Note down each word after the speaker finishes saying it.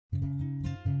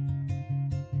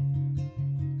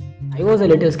I was a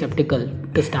little skeptical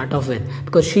to start off with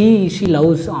because she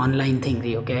loves online things,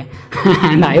 okay?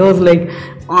 And I was like,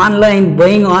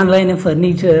 buying online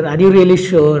furniture, are you really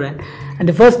sure? And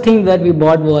the first thing that we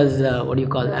bought was,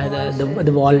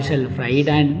 the wall shelf, right?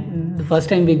 And the first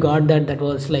time we got that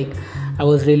was like, I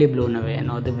was really blown away,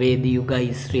 the way you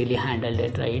guys really handled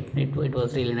it, right? It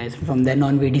was really nice. From then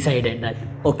on, we decided that,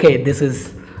 okay, this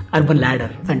is Urban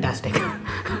Ladder, fantastic.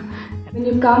 When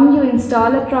you come, you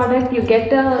install a product, you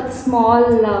get a small,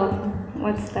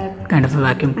 what's that? Kind of a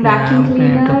vacuum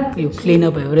cleaner. You clean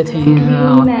up everything.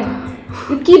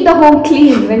 You keep the home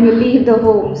clean when you leave the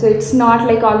home. So it's not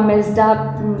like all messed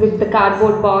up with the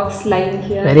cardboard box lying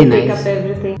here. Very nice. Pick up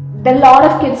everything. There are a lot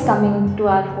of kids coming to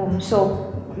our home.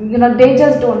 So, they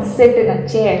just don't sit in a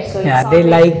chair. So yeah, they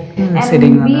like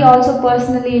sitting on. And we also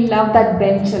personally love that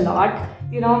bench a lot.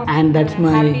 And that's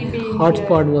my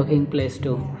hotspot working place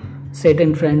too. Sit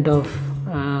in front of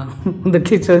the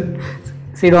kitchen,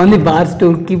 sit on the bar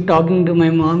stool, keep talking to my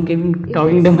mom, keep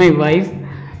talking to my wife,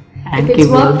 and if keep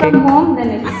it's work working. from home,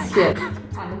 then it's here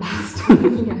on the bar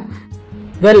stool. Yeah.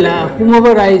 Well,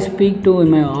 whomever I speak to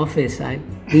in my office, I've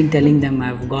been telling them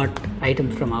I've got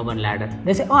items from Urban Ladder.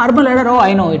 They say, oh, Urban Ladder, oh,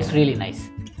 I know, it's really nice.